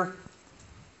here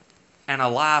and a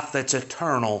life that's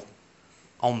eternal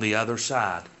on the other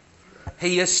side.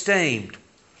 He esteemed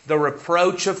the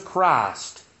reproach of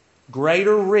Christ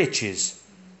greater riches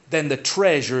than the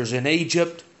treasures in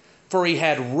Egypt, for he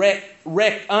had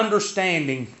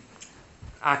understanding.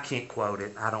 I can't quote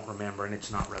it. I don't remember, and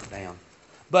it's not wrote down.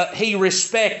 But he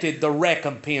respected the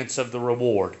recompense of the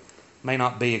reward. May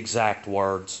not be exact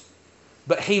words.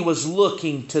 But he was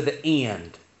looking to the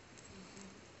end.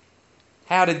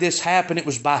 How did this happen? It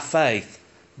was by faith.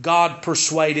 God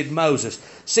persuaded Moses.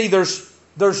 See,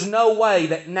 there's no way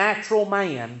that natural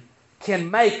man can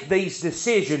make these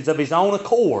decisions of his own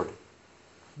accord.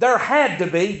 There had to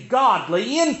be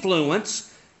godly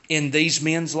influence in these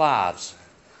men's lives.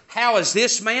 How is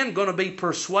this man going to be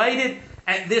persuaded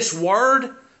at this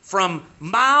word from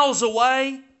miles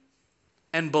away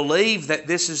and believe that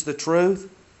this is the truth?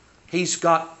 He's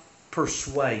got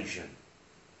persuasion.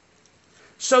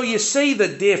 So you see the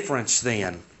difference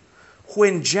then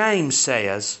when James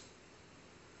says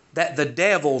that the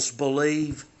devils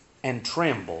believe and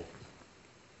tremble.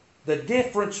 The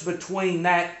difference between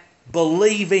that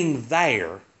believing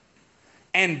there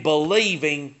and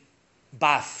believing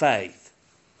by faith.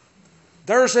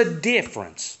 There's a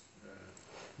difference.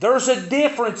 There's a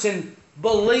difference in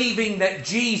believing that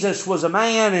Jesus was a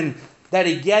man and that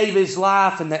he gave his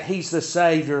life and that he's the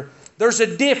Savior. There's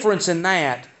a difference in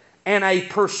that and a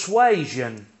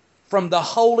persuasion from the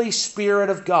Holy Spirit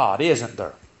of God, isn't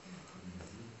there?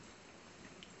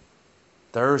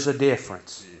 There's a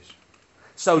difference.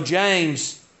 So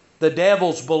James, the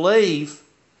devils believe,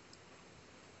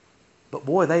 but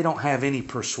boy, they don't have any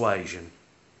persuasion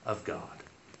of God.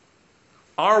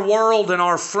 Our world and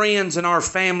our friends and our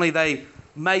family, they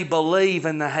may believe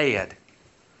in the head.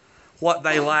 What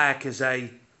they lack is a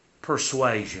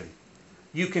persuasion.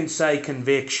 You can say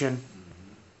conviction.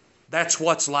 That's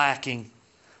what's lacking.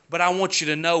 But I want you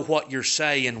to know what you're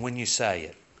saying when you say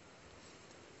it.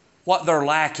 What they're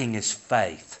lacking is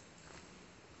faith.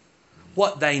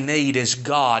 What they need is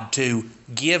God to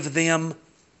give them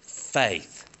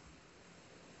faith.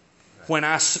 What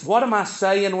am I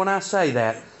saying when I say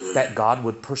that? That God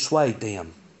would persuade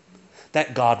them.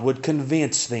 That God would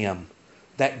convince them.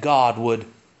 That God would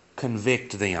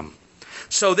convict them.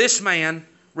 So this man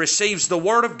receives the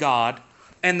word of God,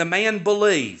 and the man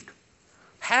believed.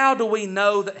 How do we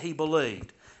know that he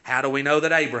believed? How do we know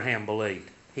that Abraham believed?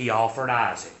 He offered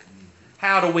Isaac.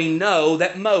 How do we know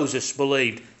that Moses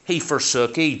believed? He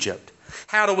forsook Egypt.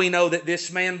 How do we know that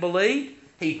this man believed?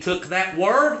 He took that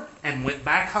word and went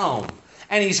back home.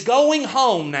 And he's going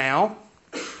home now,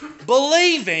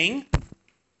 believing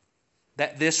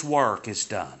that this work is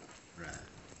done. Right.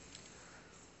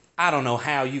 I don't know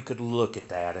how you could look at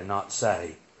that and not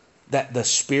say that the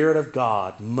Spirit of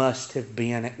God must have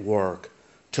been at work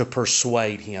to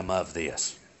persuade him of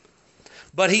this.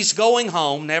 But he's going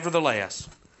home nevertheless.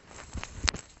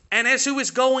 And as he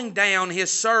was going down,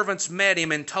 his servants met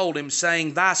him and told him,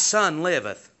 saying, Thy son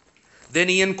liveth. Then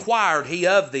he inquired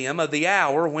of them of the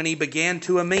hour when he began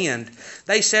to amend.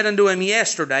 They said unto him,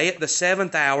 Yesterday at the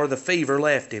 7th hour the fever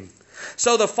left him.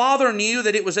 So the father knew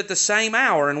that it was at the same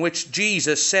hour in which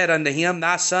Jesus said unto him,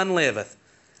 Thy son liveth.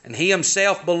 And he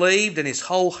himself believed, and his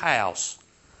whole house.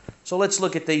 So let's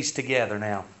look at these together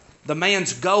now. The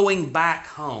man's going back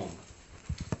home.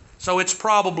 So it's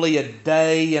probably a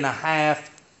day and a half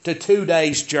to 2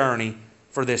 days journey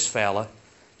for this fella.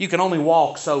 You can only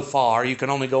walk so far. You can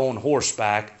only go on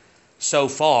horseback so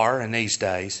far in these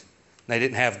days. They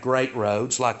didn't have great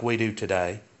roads like we do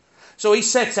today. So he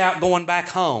sets out going back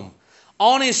home.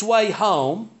 On his way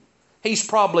home, he's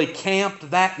probably camped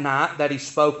that night that he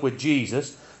spoke with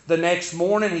Jesus. The next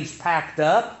morning he's packed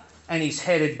up and he's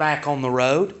headed back on the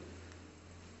road.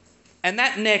 And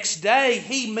that next day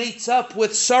he meets up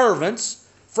with servants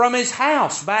from his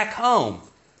house back home.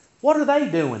 What are they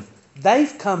doing?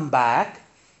 They've come back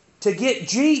to get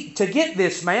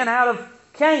this man out of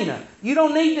Cana. You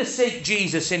don't need to seek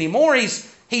Jesus anymore.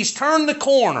 He's turned the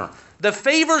corner. The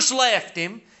fever's left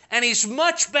him, and he's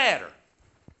much better.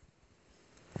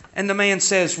 And the man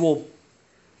says, well,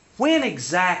 when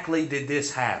exactly did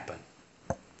this happen?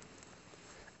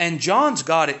 And John's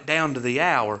got it down to the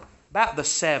hour, about the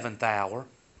 7th hour.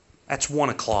 That's 1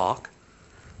 o'clock.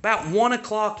 About 1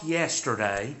 o'clock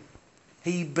yesterday,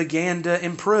 he began to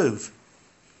improve.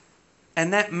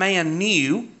 And that man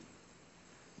knew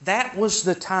that was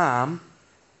the time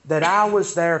that I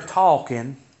was there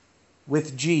talking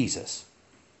with Jesus.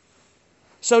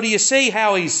 So do you see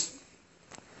how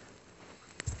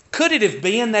could it have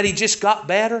been that he just got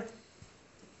better?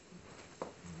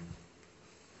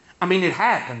 I mean, it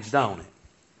happens, don't it?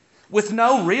 With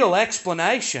no real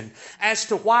explanation as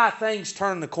to why things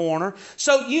turn the corner.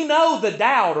 So you know the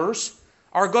doubters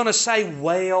are going to say,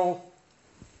 well,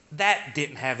 that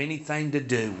didn't have anything to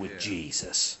do with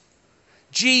Jesus.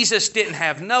 Jesus didn't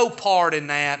have no part in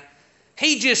that.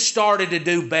 He just started to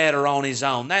do better on his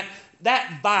own.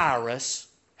 That virus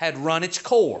had run its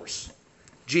course.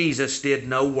 Jesus did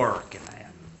no work in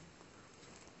that.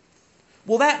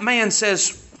 Well, that man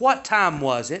says, what time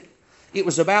was it? It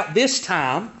was about this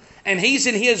time. And he's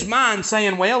in his mind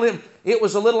saying, well, it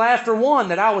was a little after 1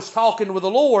 that I was talking with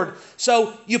the Lord.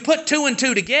 So you put 2 and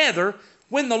 2 together.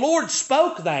 When the Lord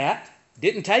spoke that,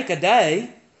 didn't take a day,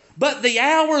 but the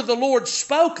hour the Lord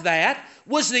spoke that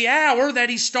was the hour that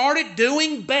he started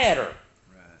doing better.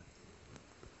 Right.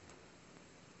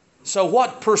 So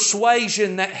what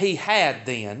persuasion that he had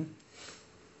then,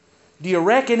 do you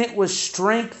reckon it was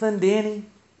strengthened in him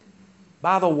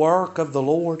by the work of the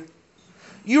Lord?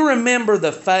 You remember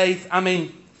the faith, I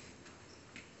mean,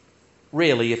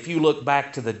 really, if you look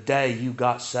back to the day you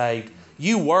got saved,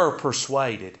 you were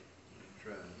persuaded.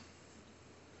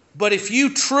 But if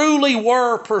you truly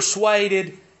were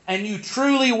persuaded and you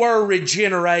truly were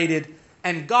regenerated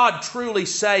and God truly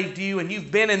saved you and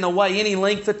you've been in the way any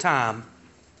length of time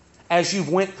as you've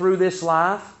went through this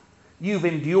life, you've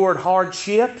endured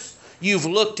hardships, you've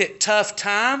looked at tough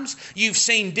times, you've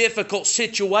seen difficult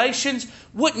situations,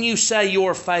 wouldn't you say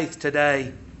your faith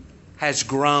today has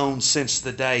grown since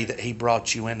the day that He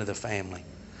brought you into the family?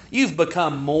 You've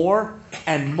become more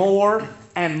and more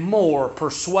and more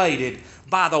persuaded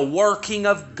by the working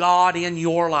of God in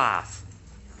your life.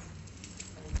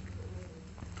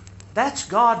 That's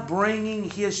God bringing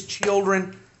His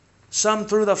children, some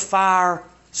through the fire,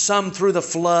 some through the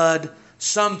flood,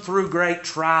 some through great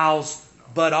trials,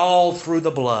 but all through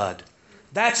the blood.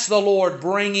 That's the Lord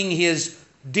bringing His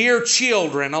dear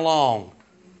children along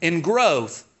in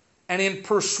growth and in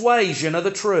persuasion of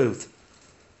the truth.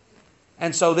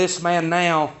 And so this man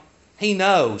now, he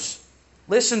knows.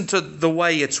 Listen to the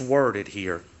way it's worded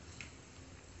here.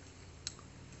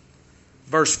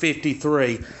 Verse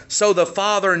 53. So the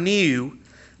Father knew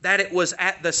that it was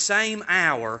at the same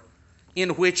hour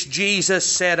in which Jesus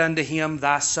said unto him,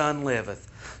 Thy son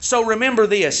liveth. So remember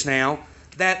this now,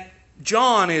 that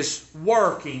John is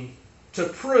working to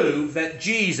prove that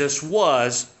Jesus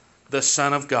was the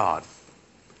Son of God.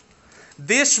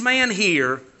 This man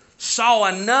here saw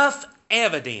enough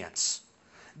evidence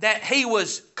that he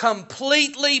was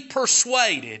completely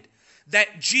persuaded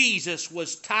that Jesus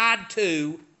was tied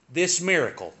to this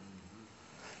miracle.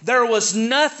 There was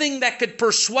nothing that could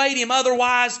persuade him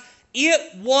otherwise.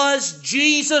 It was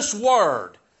Jesus'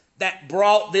 word that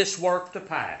brought this work to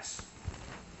pass.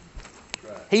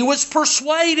 He was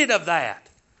persuaded of that.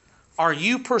 Are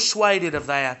you persuaded of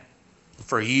that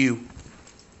for you?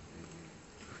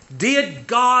 Did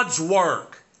God's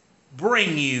work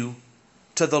bring you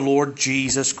to the Lord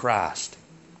Jesus Christ?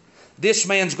 This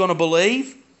man's going to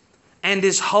believe, and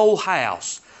his whole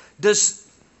house.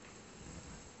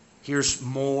 Here's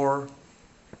more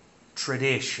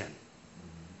tradition.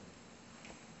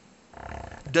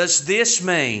 Does this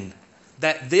mean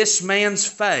that this man's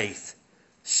faith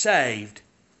saved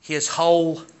his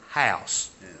whole house?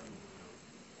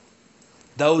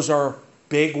 Those are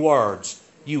big words.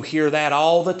 You hear that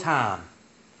all the time.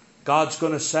 God's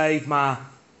going to save my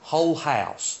whole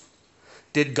house.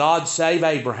 Did God save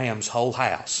Abraham's whole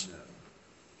house?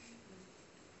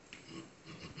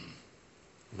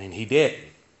 I mean, He did.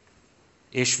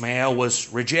 Ishmael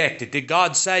was rejected. Did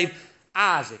God save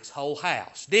Isaac's whole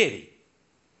house? Did He?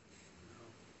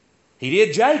 He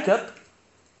did Jacob,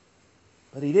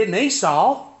 but He didn't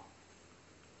Esau.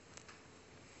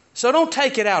 So don't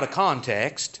take it out of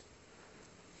context.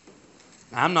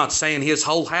 I'm not saying his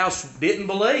whole house didn't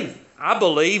believe. I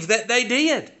believe that they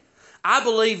did. I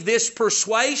believe this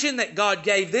persuasion that God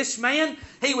gave this man,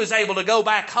 he was able to go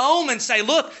back home and say,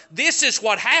 look, this is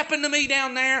what happened to me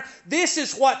down there. This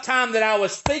is what time that I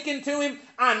was speaking to him.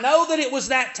 I know that it was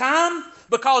that time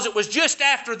because it was just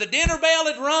after the dinner bell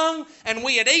had rung and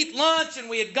we had eaten lunch and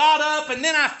we had got up, and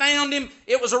then I found him.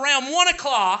 It was around 1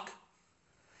 o'clock.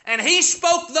 And he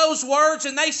spoke those words,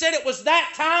 and they said it was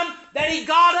that time that he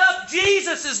got up.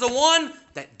 Jesus is the one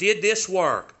that did this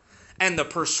work. And the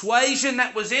persuasion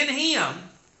that was in him,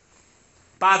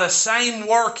 by the same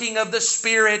working of the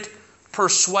Spirit,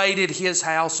 persuaded his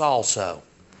house also.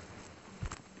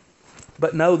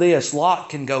 But know this, Lot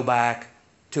can go back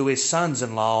to his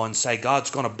sons-in-law and say, God's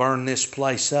going to burn this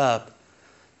place up.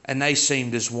 And they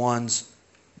seemed as ones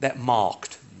that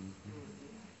mocked.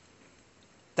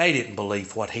 They didn't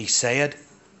believe what he said.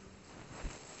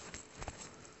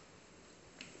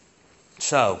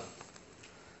 So,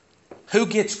 who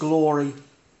gets glory?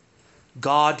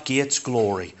 God gets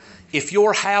glory. If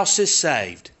your house is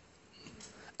saved,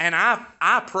 and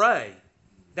I pray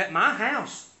that my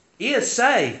house is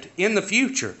saved in the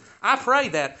future. I pray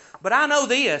that. But I know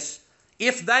this,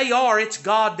 if they are, it's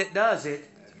God that does it,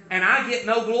 and I get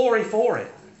no glory for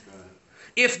it.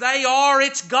 If they are,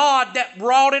 it's God that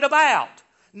brought it about.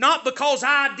 Not because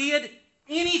I did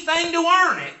anything to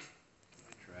earn it.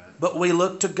 But we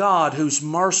look to God who's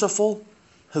merciful,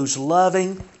 who's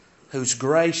loving, who's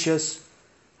gracious.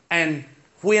 And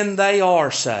when they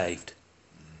are saved,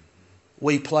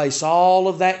 we place all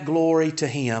of that glory to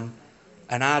Him,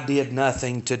 and I did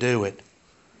nothing to do it.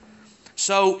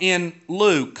 So in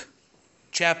Luke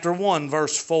chapter 1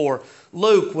 verse 4,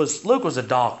 Luke was a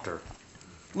doctor.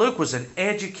 Luke was an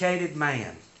educated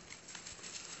man.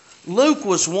 Luke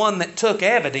was one that took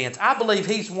evidence. I believe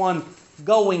he's one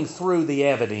going through the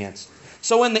evidence.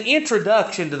 So in the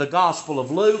introduction to the Gospel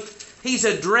of Luke, he's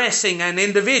addressing an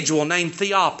individual named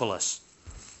Theophilus.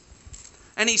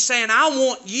 And he's saying, I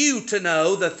want you to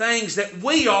know the things that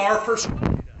we are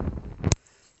persuaded of.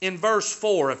 In verse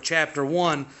 4 of chapter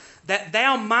 1, that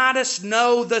thou mightest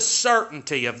know the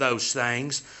certainty of those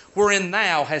things wherein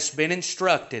thou hast been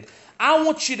instructed. I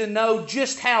want you to know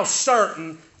just how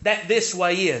certain that this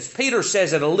way is. Peter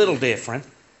says it a little different.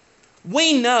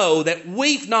 We know that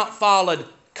we've not followed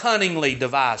cunningly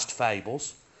devised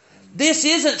fables. This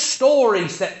isn't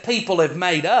stories that people have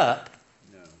made up.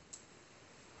 No.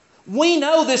 We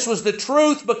know this was the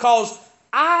truth because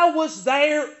I was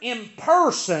there in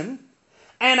person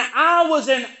and I was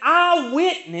an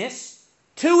eyewitness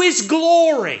to His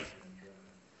glory.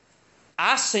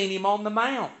 I seen Him on the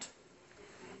mount.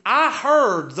 I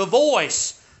heard the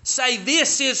voice say,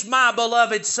 this is my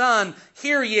beloved Son,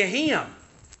 hear ye Him.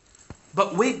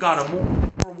 But we've got a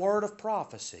more word of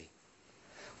prophecy.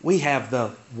 We have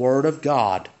the Word of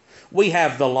God. We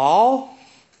have the law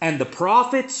and the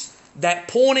prophets that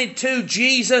pointed to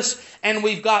Jesus, and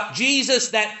we've got Jesus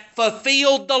that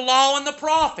fulfilled the law and the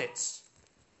prophets.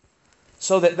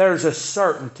 So that there's a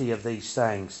certainty of these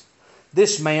things.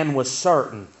 This man was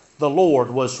certain the Lord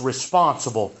was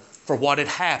responsible for what had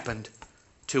happened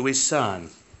to his son.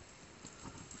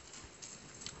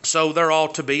 So there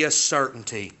ought to be a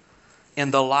certainty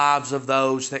in the lives of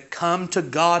those that come to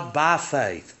God by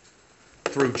faith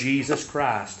through Jesus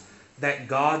Christ, that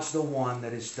God's the one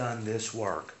that has done this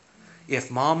work.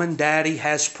 If Mom and Daddy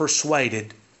has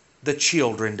persuaded the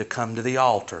children to come to the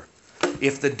altar,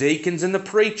 if the deacons and the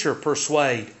preacher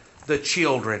persuade the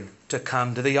children to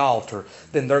come to the altar,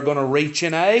 then they're going to reach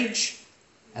an age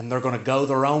and they're going to go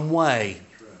their own way.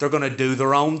 They're going to do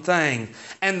their own thing.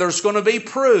 And there's going to be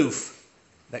proof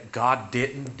that God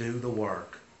didn't do the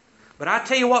work. But I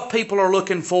tell you what people are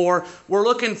looking for. We're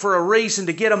looking for a reason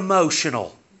to get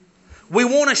emotional. We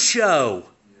want a show.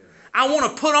 I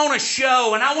want to put on a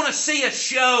show, and I want to see a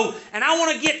show, and I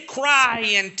want to get cry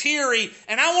and teary,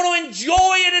 and I want to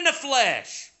enjoy it in the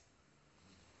flesh.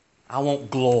 I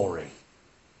want glory.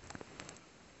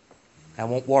 That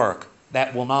won't work.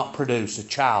 That will not produce a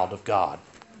child of God.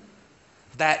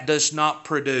 That does not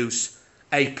produce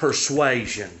a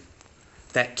persuasion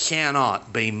that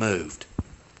cannot be moved.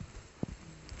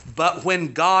 But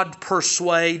when God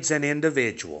persuades an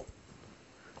individual,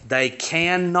 they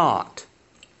cannot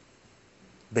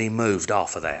be moved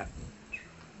off of that.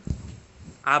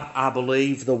 I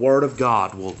believe the Word of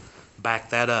God will back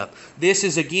that up. This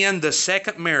is again the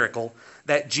second miracle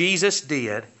that Jesus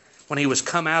did when He was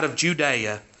come out of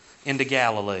Judea into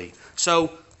Galilee.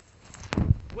 So,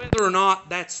 whether or not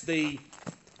that's the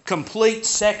complete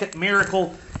second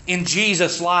miracle in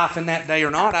Jesus' life in that day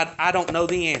or not, I don't know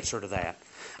the answer to that.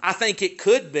 I think it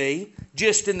could be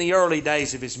just in the early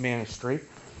days of His ministry.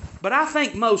 But I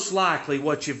think most likely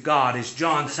what you've got is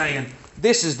John saying,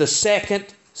 this is the second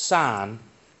sign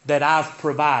that I've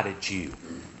provided you.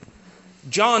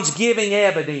 John's giving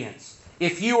evidence.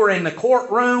 If you were in the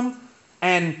courtroom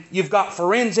and you've got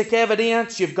forensic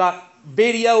evidence, you've got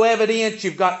video evidence,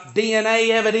 you've got DNA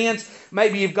evidence,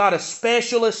 maybe you've got a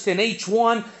specialist in each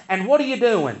one, and what are you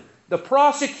doing? The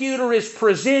prosecutor is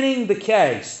presenting the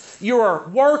case. You are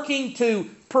working to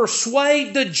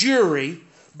persuade the jury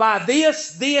by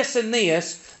this, and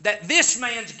this, that this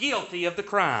man's guilty of the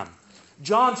crime.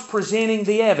 John's presenting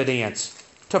the evidence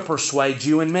to persuade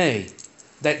you and me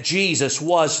that Jesus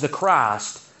was the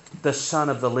Christ, the Son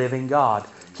of the living God.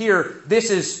 Here, this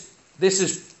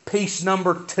is piece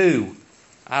number 2.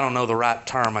 I don't know the right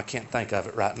term. I can't think of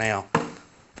it right now.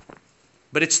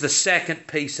 But it's the second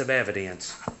piece of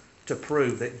evidence to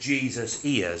prove that Jesus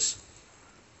is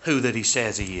who that He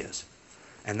says He is.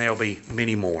 And there'll be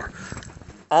many more.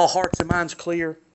 All hearts and minds clear?